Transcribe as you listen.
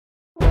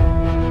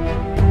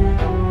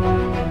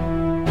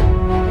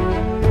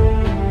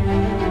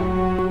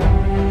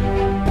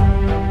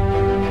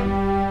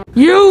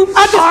You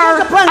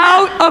are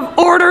out of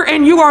order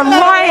and you are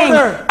lying.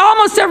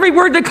 Almost every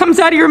word that comes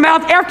out of your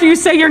mouth after you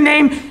say your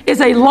name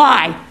is a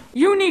lie.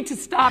 You need to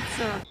stop,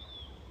 sir.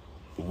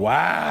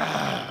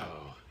 Wow.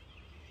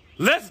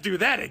 Let's do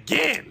that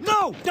again.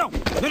 No.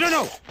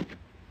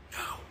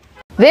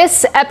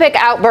 This epic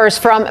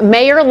outburst from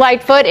Mayor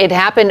Lightfoot, it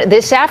happened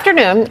this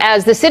afternoon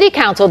as the city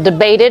council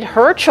debated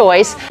her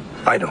choice.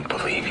 I don't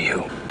believe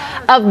you.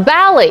 Of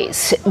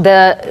Bally's,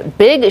 the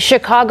big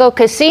Chicago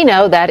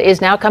casino that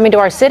is now coming to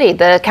our city.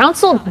 The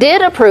council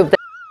did approve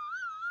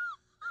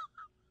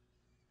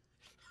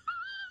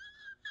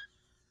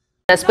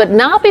this, but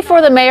not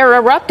before the mayor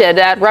erupted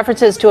at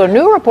references to a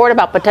new report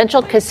about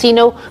potential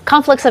casino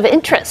conflicts of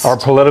interest. Our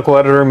political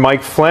editor,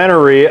 Mike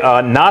Flannery,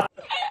 not